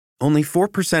Only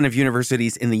 4% of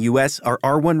universities in the U.S. are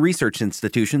R1 research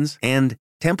institutions, and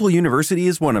Temple University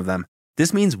is one of them.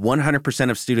 This means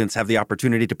 100% of students have the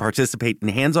opportunity to participate in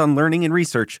hands-on learning and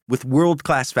research with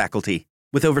world-class faculty.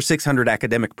 With over 600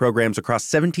 academic programs across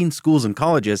 17 schools and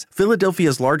colleges,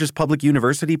 Philadelphia's largest public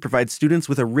university provides students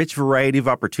with a rich variety of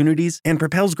opportunities and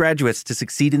propels graduates to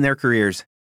succeed in their careers.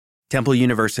 Temple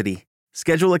University.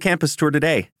 Schedule a campus tour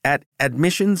today at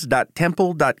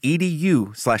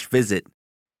admissions.temple.edu/visit.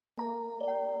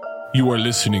 You are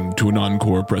listening to an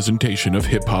encore presentation of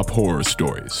Hip Hop Horror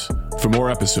Stories. For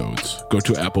more episodes, go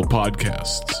to Apple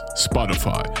Podcasts,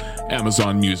 Spotify,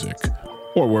 Amazon Music,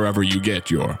 or wherever you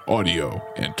get your audio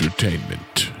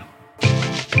entertainment.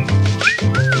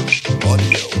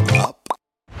 Audio up.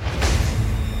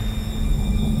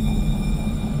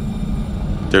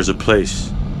 There's a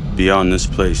place beyond this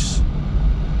place,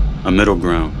 a middle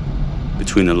ground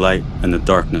between the light and the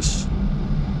darkness,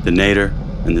 the nadir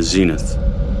and the zenith.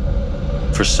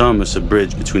 For some, it's a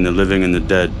bridge between the living and the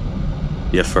dead,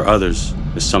 yet for others,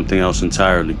 it's something else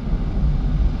entirely.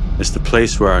 It's the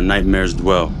place where our nightmares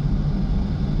dwell.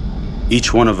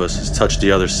 Each one of us has touched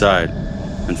the other side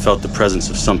and felt the presence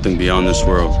of something beyond this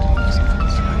world.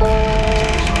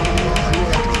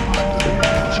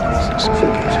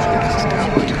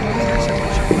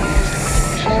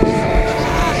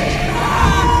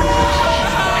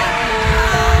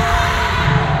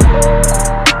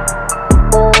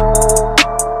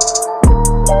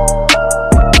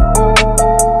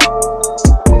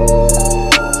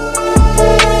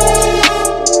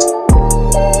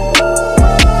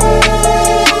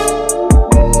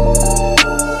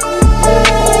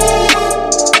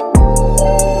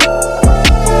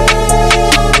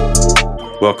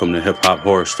 Welcome to Hip Hop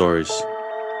Horror Stories.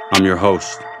 I'm your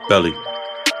host, Belly,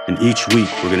 and each week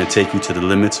we're going to take you to the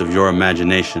limits of your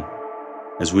imagination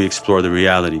as we explore the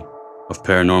reality of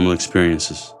paranormal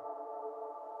experiences.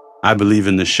 I believe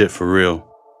in this shit for real,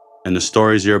 and the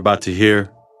stories you're about to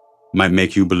hear might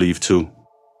make you believe too.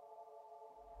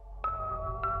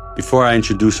 Before I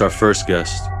introduce our first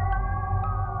guest,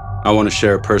 I want to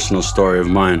share a personal story of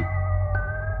mine,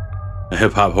 a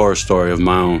hip hop horror story of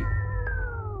my own.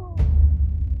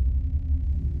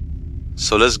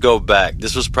 So let's go back.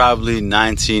 This was probably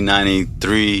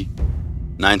 1993,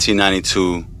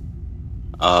 1992,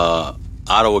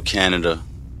 Ottawa, Canada.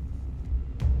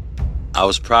 I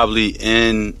was probably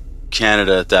in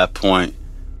Canada at that point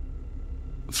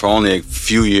for only a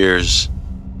few years.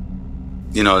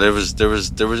 You know, there was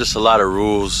just a lot of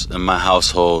rules in my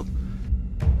household.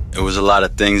 It was a lot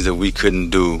of things that we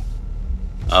couldn't do.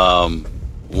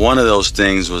 One of those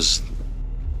things was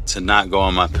to not go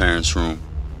in my parents' room.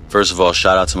 First of all,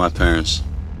 shout out to my parents.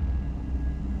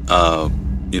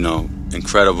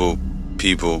 Incredible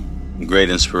people, great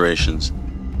inspirations.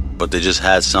 But they just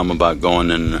had something about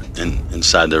going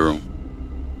inside their room.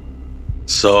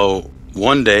 So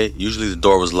one day, usually the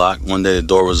door was locked. One day the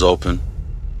door was open.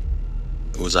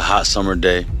 It was a hot summer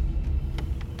day.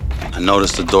 I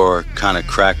noticed the door kind of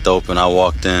cracked open. I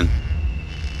walked in.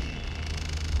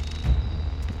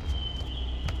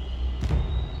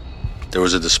 There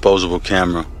was a disposable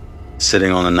camera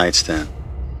sitting on the nightstand.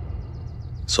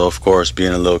 So of course,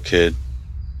 being a little kid,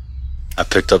 I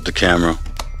picked up the camera.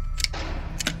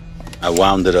 I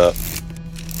wound it up.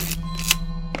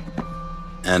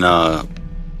 And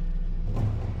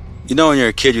when you're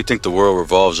a kid, you think the world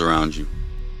revolves around you.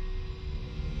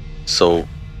 So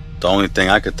the only thing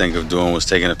I could think of doing was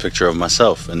taking a picture of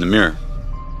myself in the mirror.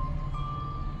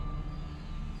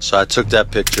 So I took that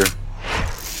picture,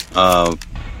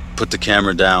 put the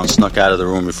camera down, snuck out of the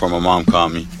room before my mom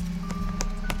called me.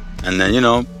 And then,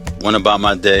 went about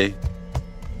my day,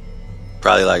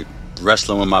 probably like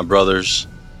wrestling with my brothers,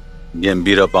 getting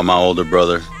beat up by my older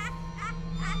brother.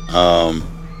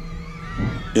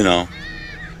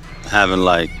 Having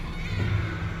like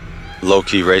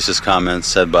low-key racist comments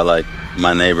said by like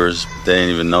my neighbors. They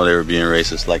didn't even know they were being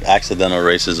racist. Like accidental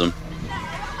racism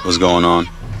was going on.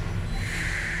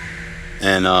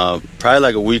 And probably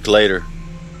like a week later,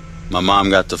 my mom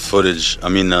got the footage. My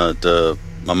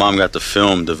mom got the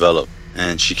film developed,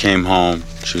 and she came home.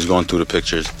 She was going through the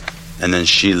pictures, and then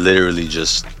she literally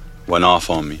just went off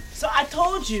on me. So I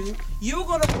told you were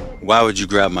gonna. Why would you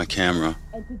grab my camera?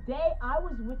 And today I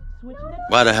was switching it.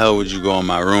 Why the hell would you go in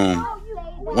my room?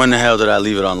 When the hell did I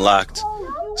leave it unlocked?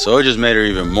 So it just made her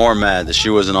even more mad that she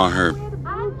wasn't on her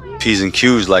P's and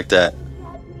Q's like that.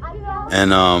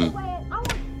 And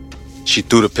she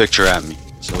threw the picture at me.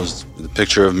 So it was the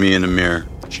picture of me in the mirror.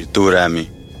 She threw it at me.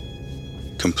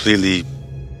 Completely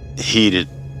heated.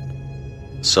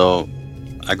 So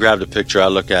I grabbed the picture, I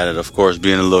look at it. Of course,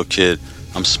 being a little kid,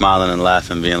 I'm smiling and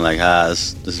laughing, being like,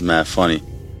 this is mad funny.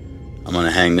 I'm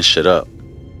gonna hang this shit up.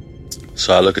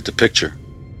 So I look at the picture,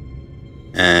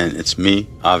 and it's me,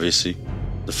 obviously.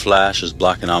 The flash is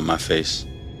blocking out my face.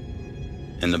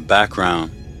 In the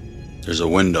background, there's a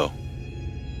window.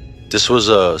 This was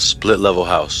a split-level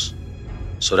house,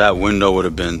 so that window would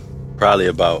have been probably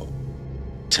about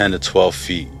 10 to 12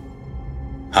 feet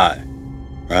high,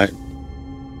 right?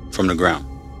 From the ground.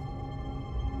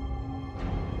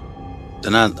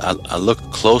 Then I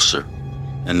looked closer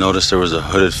and noticed there was a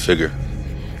hooded figure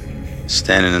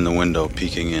standing in the window,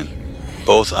 peeking in.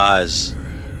 Both eyes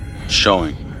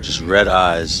showing, just red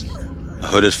eyes, a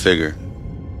hooded figure.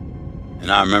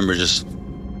 And I remember just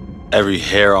every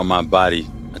hair on my body.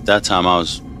 At that time, I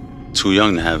was too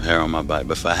young to have hair on my body.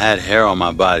 But if I had hair on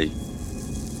my body,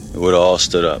 it would have all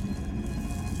stood up.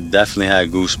 Definitely had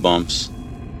goosebumps.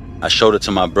 I showed it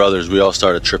to my brothers. We all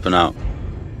started tripping out.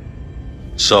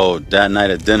 So that night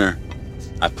at dinner,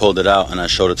 I pulled it out and I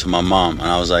showed it to my mom. And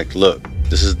I was like, look,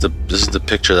 this is the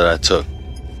picture that I took.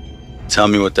 Tell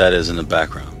me what that is in the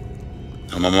background.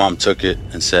 And my mom took it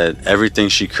and said everything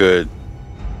she could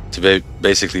to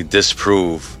basically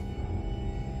disprove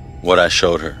what I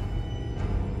showed her.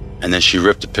 And then she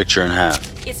ripped the picture in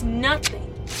half. It's nothing.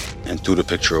 And threw the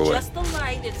picture away. Just the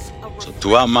light. So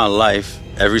throughout my life,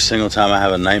 every single time I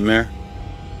have a nightmare,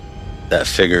 that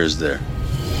figure is there.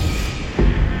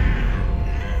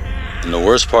 And the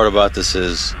worst part about this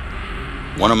is,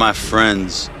 one of my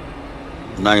friends,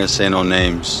 I'm not gonna say no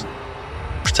names,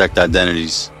 protect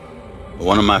identities, but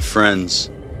one of my friends,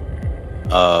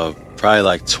 probably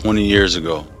like 20 years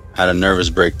ago, had a nervous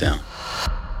breakdown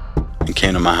and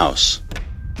came to my house.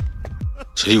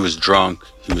 So he was drunk,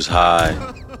 he was high,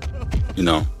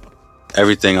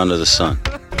 everything under the sun.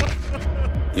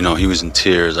 He was in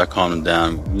tears. I calmed him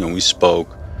down. We spoke.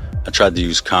 I tried to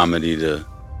use comedy to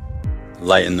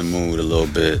lighten the mood a little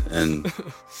bit, and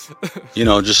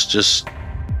just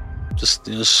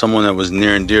someone that was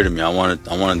near and dear to me. I wanted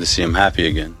to see him happy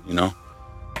again,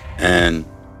 And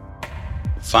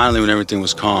finally, when everything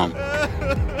was calm,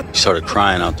 he started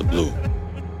crying out the blue.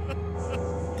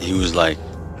 He was like,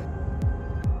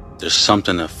 "There's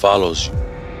something that follows you."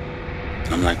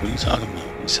 And I'm like, "What are you talking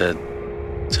about?" He said,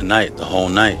 "Tonight, the whole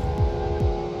night,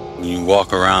 when you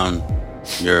walk around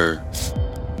your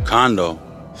condo,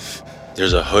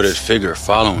 there's a hooded figure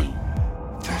following you."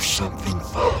 There's something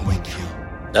following you.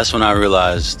 That's when I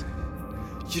realized,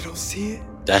 You don't see it?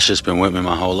 that's just been with me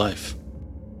my whole life.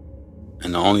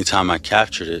 And the only time I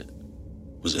captured it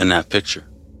was in that picture.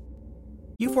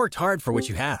 You've worked hard for what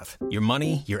you have. Your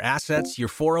money, your assets, your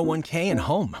 401k, and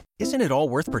home. Isn't it all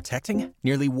worth protecting?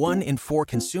 Nearly 1 in 4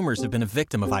 consumers have been a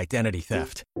victim of identity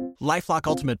theft. LifeLock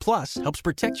Ultimate Plus helps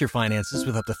protect your finances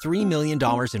with up to $3 million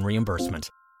in reimbursement.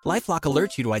 LifeLock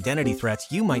alerts you to identity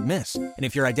threats you might miss. And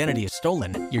if your identity is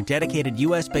stolen, your dedicated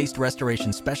U.S.-based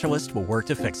restoration specialist will work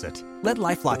to fix it. Let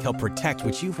LifeLock help protect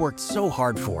what you've worked so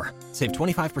hard for. Save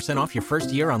 25% off your first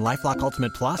year on LifeLock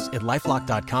Ultimate Plus at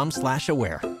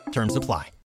LifeLock.com/aware. Terms apply.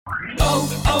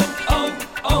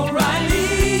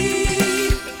 O'Reilly.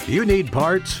 You need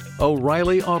parts?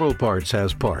 O'Reilly Auto Parts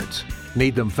has parts.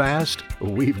 Need them fast?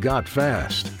 We've got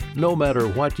fast. No matter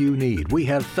what you need, we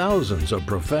have thousands of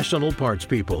professional parts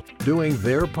people doing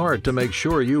their part to make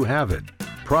sure you have it.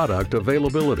 Product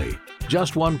availability.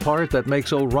 Just one part that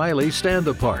makes O'Reilly stand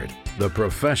apart. The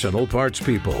professional parts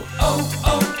people.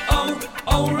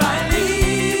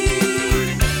 O'Reilly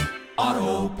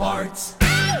Auto Parts.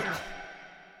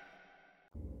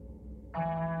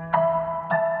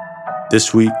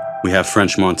 This week, we have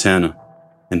French Montana,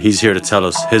 and he's here to tell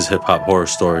us his hip-hop horror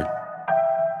story.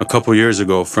 A couple years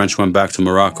ago, French went back to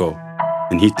Morocco,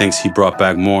 and he thinks he brought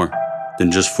back more than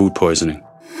just food poisoning.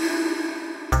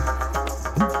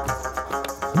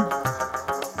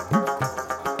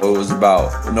 It was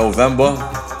about November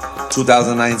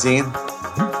 2019.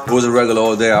 It was a regular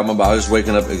old day. I remember I was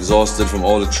waking up exhausted from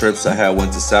all the trips I had.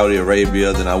 Went to Saudi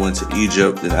Arabia, then I went to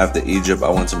Egypt, then after Egypt I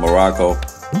went to Morocco.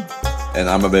 And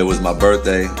I remember it was my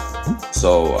birthday,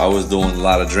 so I was doing a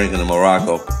lot of drinking in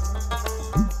Morocco.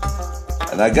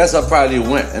 And I guess I probably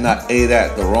went and I ate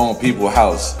at the wrong people's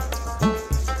house.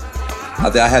 I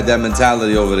think I had that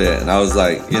mentality over there, and I was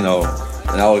like, and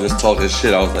I was just talking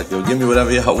shit. I was like, yo, give me whatever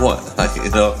y'all want,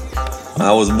 And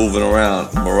I was moving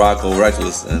around Morocco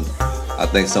reckless, and I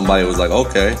think somebody was like,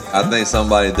 okay. I think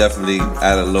somebody definitely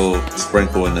added a little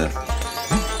sprinkle in there.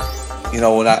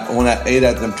 When I ate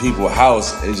at them people's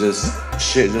house,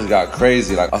 shit just got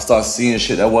crazy. Like, I started seeing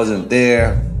shit that wasn't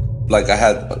there. Like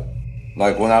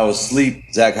when I was asleep,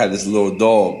 Zach had this little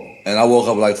dog, And I woke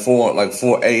up like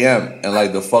 4 a.m. and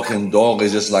like the fucking dog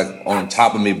is just like on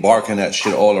top of me barking that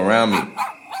shit all around me.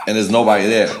 And there's nobody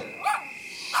there.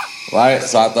 Right?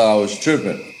 So I thought I was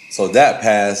tripping. So that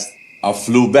passed, I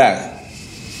flew back.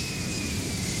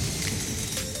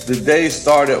 The day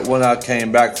started when I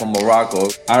came back from Morocco.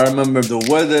 I remember the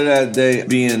weather that day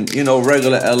being,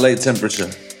 regular LA temperature.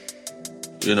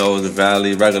 The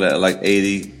valley, regular at like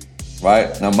 80,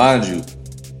 right? Now mind you,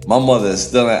 my mother is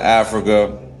still in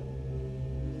Africa.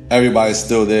 Everybody's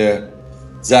still there.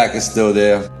 Zach is still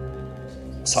there.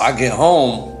 So I get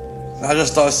home, and I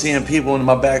just start seeing people in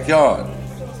my backyard.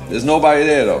 There's nobody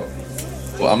there though.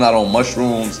 Well, I'm not on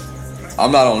mushrooms.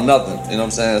 I'm not on nothing, you know what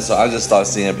I'm saying? So I just start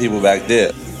seeing people back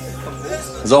there.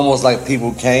 It's almost like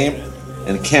people came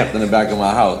and camped in the back of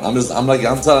my house. I'm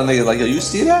telling niggas like, yo, you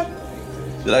see that?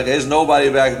 They're like, there's nobody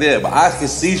back there, but I can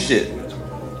see shit.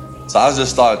 So I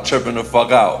just started tripping the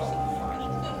fuck out.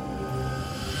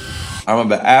 I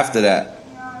remember after that,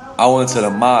 I went to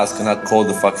the mosque and I called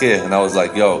the fakir and I was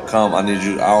like, yo, come, I need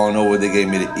you. I don't know what they gave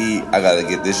me to eat. I gotta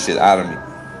get this shit out of me.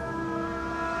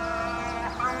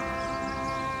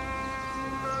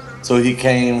 So he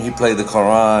came, he played the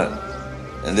Quran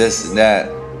and this and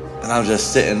that. And I'm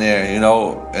just sitting there,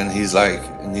 and he's like,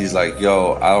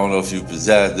 yo, I don't know if you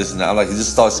possess this and that. I'm like, he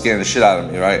just starts scaring the shit out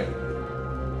of me, right?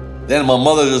 Then my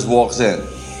mother just walks in.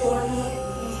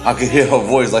 I could hear her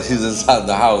voice like she's inside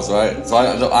the house, right? So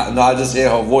I just hear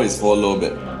her voice for a little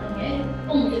bit.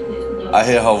 I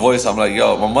hear her voice, I'm like,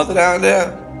 yo, my mother down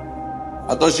there?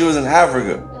 I thought she was in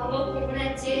Africa.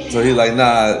 So he's like,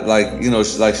 nah,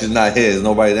 she's not here, there's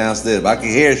nobody downstairs, but I can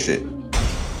hear shit.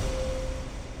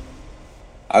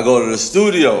 I go to the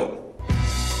studio.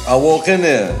 I walk in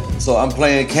there. So I'm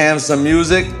playing Cam some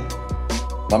music.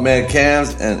 My man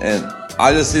Cam's, and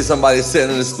I just see somebody sitting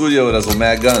in the studio with us with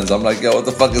mad guns. I'm like, yo, what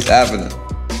the fuck is happening?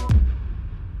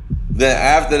 Then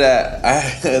after that,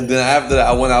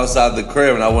 I went outside the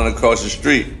crib and I went across the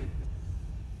street.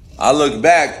 I look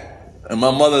back and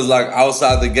my mother's like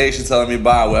outside the gate. She's telling me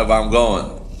bye wherever I'm going.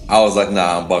 I was like,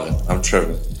 nah, I'm bugging. I'm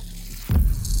tripping.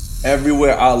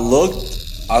 Everywhere I looked,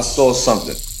 I saw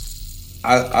something.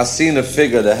 I seen a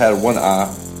figure that had one eye.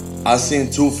 I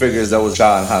seen two figures that was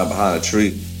trying to hide behind a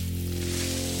tree.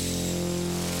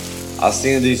 I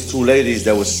seen these two ladies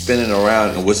that was spinning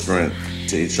around and whispering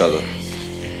to each other.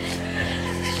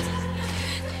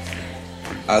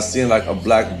 I seen like a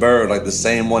black bird, like the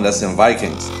same one that's in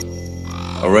Vikings,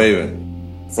 a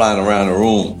raven, flying around the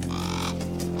room.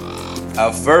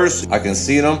 At first, I can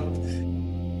see them.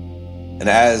 And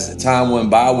as time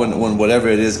went by, when whatever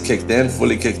it is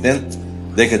fully kicked in,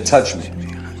 they could touch me.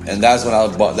 And that's when I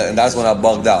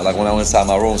bugged out. Like when I went inside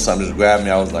my room, something just grabbed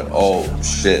me. I was like, oh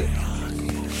shit,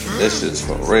 this shit's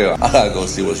for real. I gotta go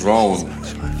see what's wrong with me.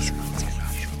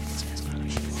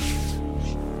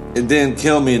 It didn't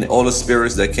kill me, and all the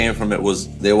spirits that came from it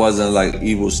wasn't like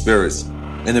evil spirits.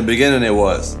 In the beginning it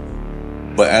was.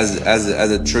 But as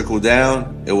it trickled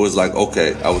down, it was like,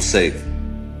 okay, I was safe.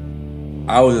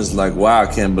 I was just like, wow, I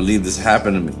can't believe this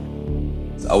happened to me.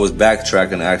 I was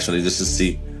backtracking actually just to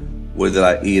see where did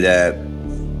I eat at,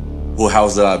 what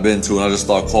house that I've been to, and I just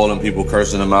started calling people,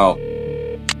 cursing them out.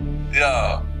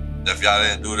 Yeah, if y'all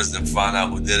didn't do this, then find out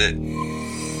who did it.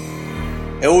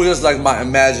 It was just like my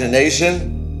imagination,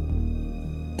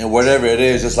 and whatever it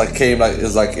is, just like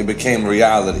it became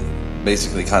reality,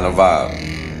 basically kind of vibe.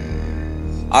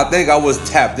 I think I was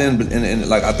tapped into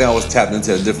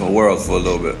a different world for a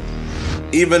little bit.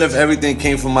 Even if everything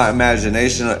came from my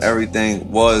imagination or everything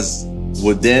was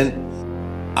within,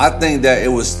 I think that it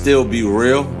would still be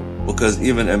real because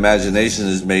even imagination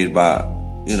is made by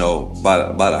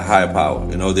the higher power.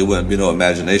 There wouldn't be no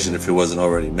imagination if it wasn't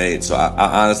already made. So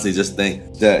I honestly just think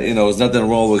that, there's nothing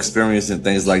wrong with experiencing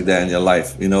things like that in your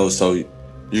life, so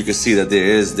you can see that there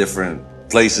is different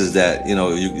places that,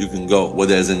 you can go,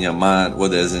 whether it's in your mind,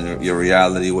 whether it's in your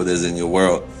reality, whether it's in your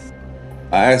world.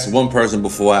 I asked one person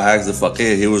before I asked the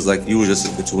fakir, he was like, you was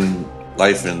just between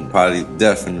life and probably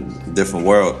death in a different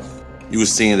world. You was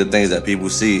seeing the things that people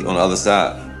see on the other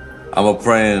side. I'm a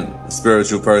praying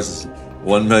spiritual person,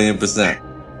 1,000,000%.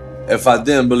 If I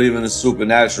didn't believe in the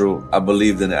supernatural, I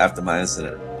believed in it after my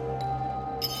incident.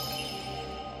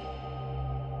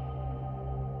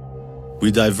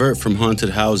 We divert from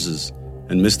haunted houses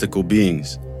and mystical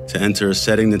beings to enter a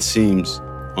setting that seems,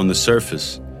 on the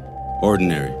surface,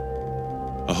 ordinary.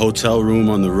 A hotel room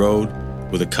on the road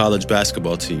with a college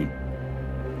basketball team.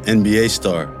 NBA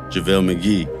star JaVale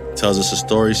McGee tells us a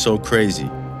story so crazy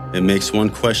it makes one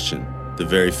question the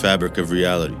very fabric of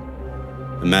reality.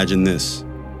 Imagine this,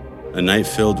 a night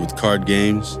filled with card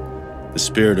games, the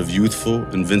spirit of youthful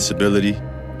invincibility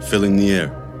filling the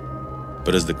air.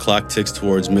 But as the clock ticks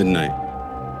towards midnight,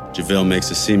 JaVale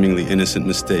makes a seemingly innocent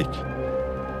mistake.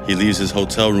 He leaves his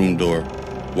hotel room door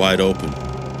wide open.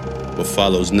 What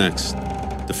follows next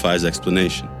defies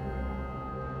explanation.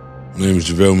 My name is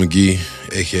JaVale McGee,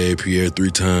 a.k.a. Pierre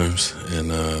 3 times, and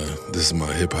this is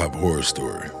my hip-hop horror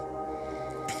story.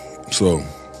 So,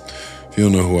 if you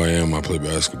don't know who I am, I play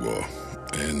basketball.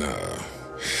 And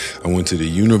I went to the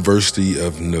University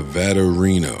of Nevada,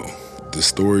 Reno. The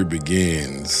story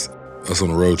begins us on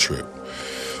a road trip.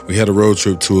 We had a road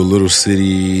trip to a little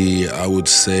city. I would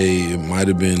say it might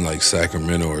have been like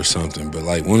Sacramento or something, but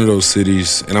like one of those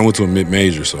cities. And I went to a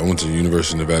mid-major, so I went to the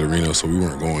University of Nevada, Reno, so we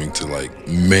weren't going to like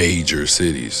major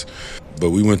cities.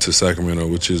 But we went to Sacramento,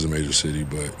 which is a major city,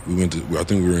 but I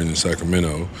think we were in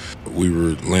Sacramento. We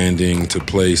were landing to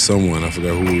play someone. I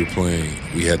forgot who we were playing.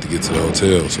 We had to get to the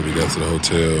hotel, so we got to the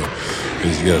hotel.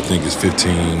 You got to think it's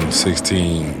 15,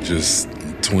 16, just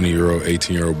 20-year-old,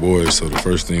 18-year-old boys. So the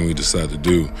first thing we decided to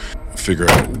do, figure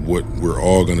out what we're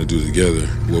all going to do together.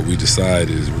 What we decide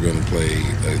is we're going to play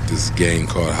this game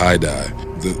called High Die.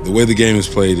 The way the game is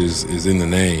played is in the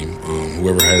name.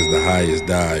 Whoever has the highest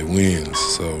die wins.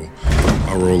 So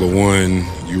I roll a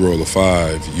 1, you roll a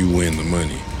 5, you win the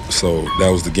money. So that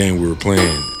was the game we were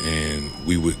playing, and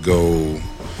we would go,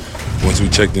 once we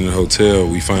checked in the hotel,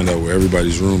 we find out where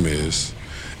everybody's room is,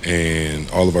 and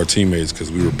all of our teammates, because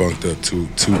we were bunked up two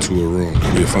to a room.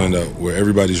 We would find out where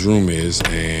everybody's room is,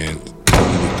 and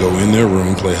we would go in their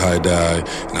room, play High Die,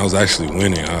 and I was actually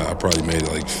winning. I probably made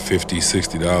like $50,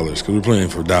 $60, because we were playing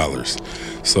for dollars.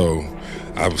 So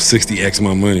I was 60x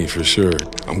my money for sure.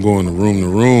 I'm going to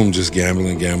room, just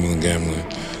gambling,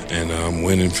 and I'm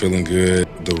winning, feeling good.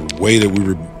 The way that we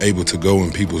were able to go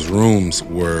in people's rooms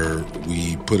were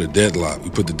we put a deadlock. We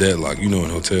put the deadlock, you know, in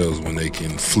hotels when they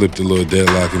can flip the little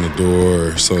deadlock in the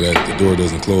door so that the door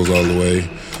doesn't close all the way.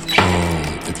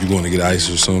 If you're going to get ice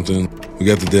or something, we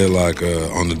got the deadlock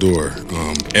on the door.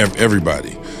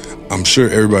 Everybody. I'm sure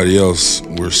everybody else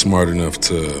were smart enough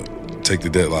to take the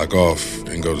deadlock off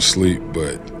and go to sleep,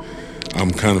 but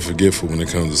I'm kind of forgetful when it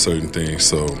comes to certain things.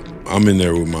 So I'm in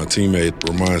there with my teammate,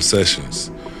 Ramon Sessions.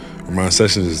 Ramon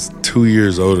Sessions is 2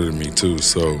 years older than me too,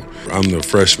 so I'm the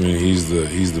freshman, he's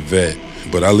the vet,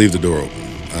 but I leave the door open.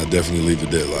 I definitely leave the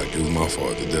deadlock. It was my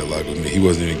fault. The deadlock was me. He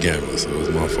wasn't even gambling, so it was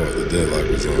my fault. The deadlock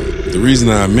was on. The reason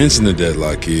I mention the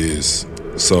deadlock is,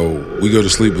 so we go to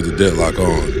sleep with the deadlock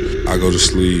on. I go to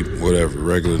sleep, whatever,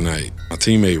 regular night. My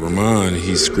teammate, Ramon,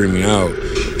 he's screaming out,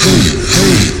 hey,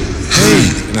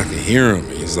 and I can hear him.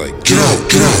 He's like, get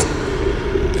out.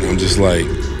 And I'm just like,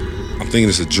 I'm thinking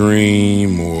it's a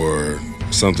dream or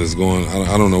something's going on.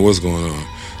 I don't know what's going on.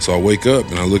 So I wake up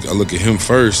and I look at him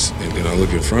first, and then I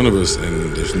look in front of us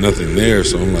and there's nothing there.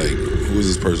 So I'm like, who is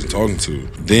this person talking to?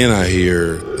 Then I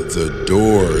hear the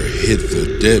door hit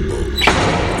the deadbolt.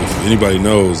 If anybody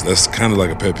knows, that's kind of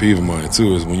like a pet peeve of mine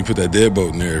too, is when you put that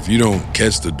deadbolt in there, if you don't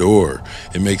catch the door,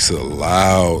 it makes a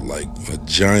loud, like a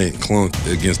giant clunk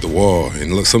against the wall.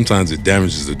 And look, sometimes it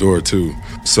damages the door too.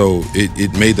 So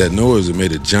it made that noise, it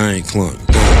made a giant clunk.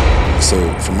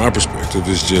 So from my perspective,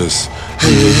 it's just,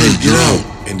 hey, get out.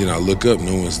 And then I look up,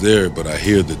 no one's there, but I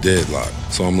hear the deadlock.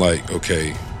 So I'm like,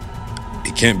 okay,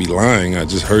 he can't be lying. I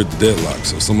just heard the deadlock.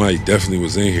 So somebody definitely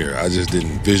was in here. I just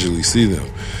didn't visually see them.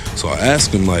 So I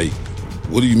asked him, like,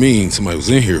 what do you mean somebody was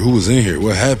in here? Who was in here?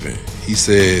 What happened? He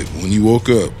said when he woke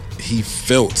up, he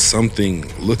felt something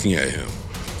looking at him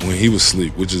when he was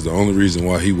asleep, which is the only reason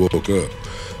why he woke up.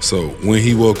 So when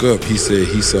he woke up, he said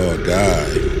he saw a guy,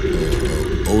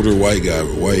 an older white guy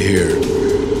with white hair,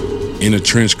 in a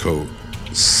trench coat,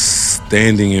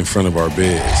 standing in front of our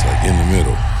beds, like in the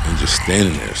middle, and just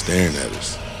standing there staring at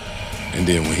us. And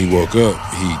then when he woke up,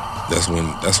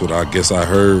 that's what I guess I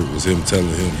heard was him telling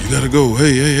him, you gotta go,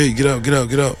 hey, get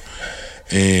out.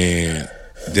 And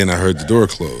then I heard the door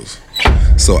close.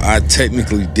 So I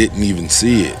technically didn't even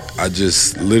see it. I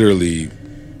just literally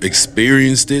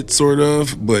experienced it sort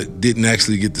of, but didn't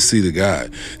actually get to see the guy.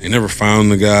 They never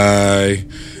found the guy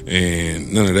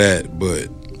and none of that, but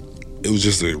it was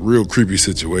just a real creepy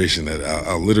situation that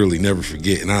I'll literally never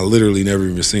forget, and I literally never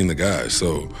even seen the guy.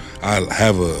 So I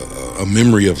have a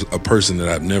memory of a person that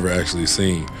I've never actually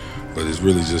seen, but it's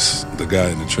really just the guy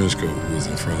in the trench coat who was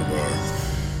in front of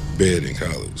our bed in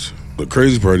college. The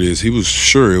crazy part is he was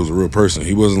sure it was a real person.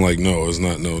 He wasn't like, no, it's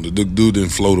not, no. The dude didn't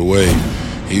float away.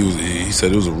 He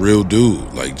said it was a real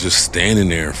dude, like just standing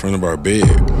there in front of our bed.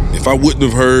 If I wouldn't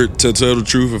have heard, to tell the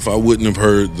truth, if I wouldn't have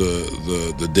heard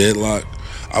the deadlock,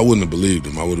 I wouldn't have believed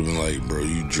him. I would have been like, bro,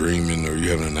 you dreaming or you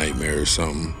having a nightmare or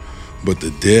something. But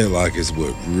the deadlock is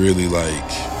what really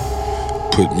like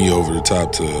put me over the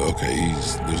top to, okay,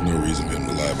 there's no reason for him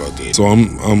to lie about that. So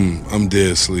I'm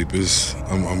dead asleep.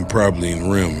 I'm probably in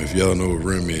REM. If y'all know what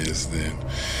REM is, then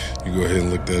you go ahead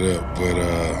and look that up. But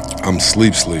I'm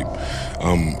sleep.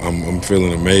 I'm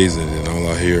feeling amazing, and all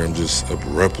I hear, I'm just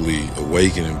abruptly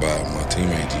awakening by my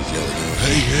teammate just yelling out,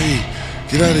 hey,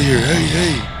 get out of here,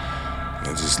 hey.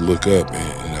 I just look up,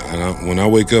 and when I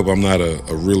wake up, I'm not a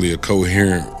really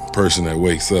coherent person that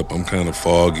wakes up. I'm kind of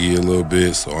foggy a little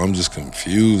bit, so I'm just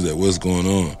confused at what's going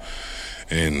on.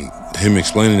 And him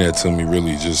explaining that to me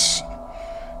really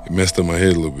it messed up my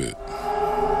head a little bit.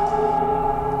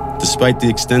 Despite the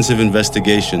extensive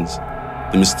investigations,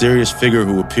 the mysterious figure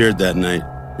who appeared that night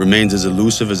remains as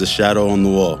elusive as a shadow on the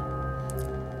wall.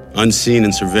 Unseen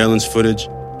in surveillance footage,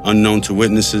 unknown to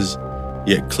witnesses,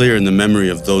 yet clear in the memory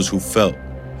of those who felt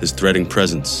his threatening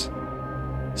presence.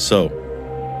 So,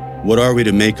 what are we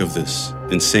to make of this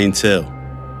insane tale?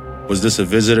 Was this a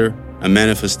visitor, a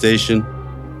manifestation,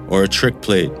 or a trick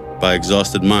played by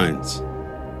exhausted minds?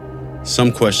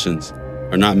 Some questions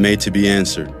are not made to be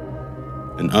answered,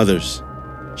 and others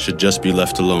should just be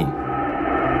left alone.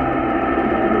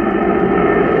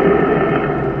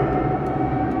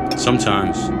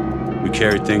 Sometimes we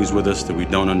carry things with us that we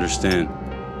don't understand.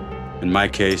 In my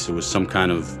case, it was some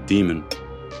kind of demon.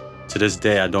 To this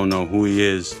day, I don't know who he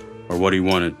is or what he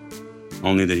wanted,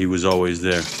 only that he was always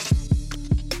there.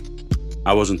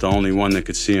 I wasn't the only one that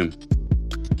could see him.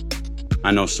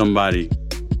 I know somebody,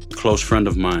 a close friend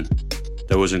of mine,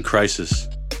 that was in crisis,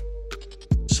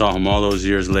 saw him all those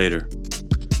years later,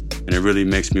 and it really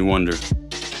makes me wonder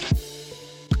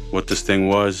what this thing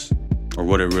was or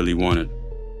what it really wanted.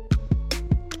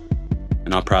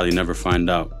 And I'll probably never find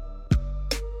out.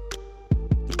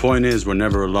 The point is, we're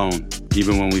never alone,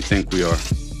 even when we think we are.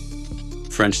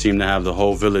 French seemed to have the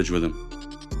whole village with him,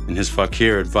 and his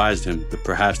fakir advised him that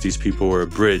perhaps these people were a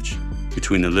bridge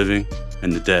between the living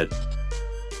and the dead.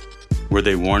 Were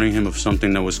they warning him of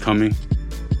something that was coming?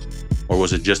 Or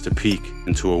was it just a peek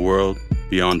into a world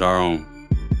beyond our own?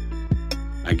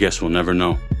 I guess we'll never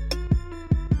know.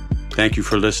 Thank you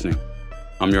for listening.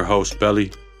 I'm your host,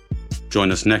 Belly. Join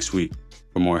us next week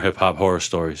for more hip-hop horror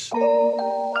stories.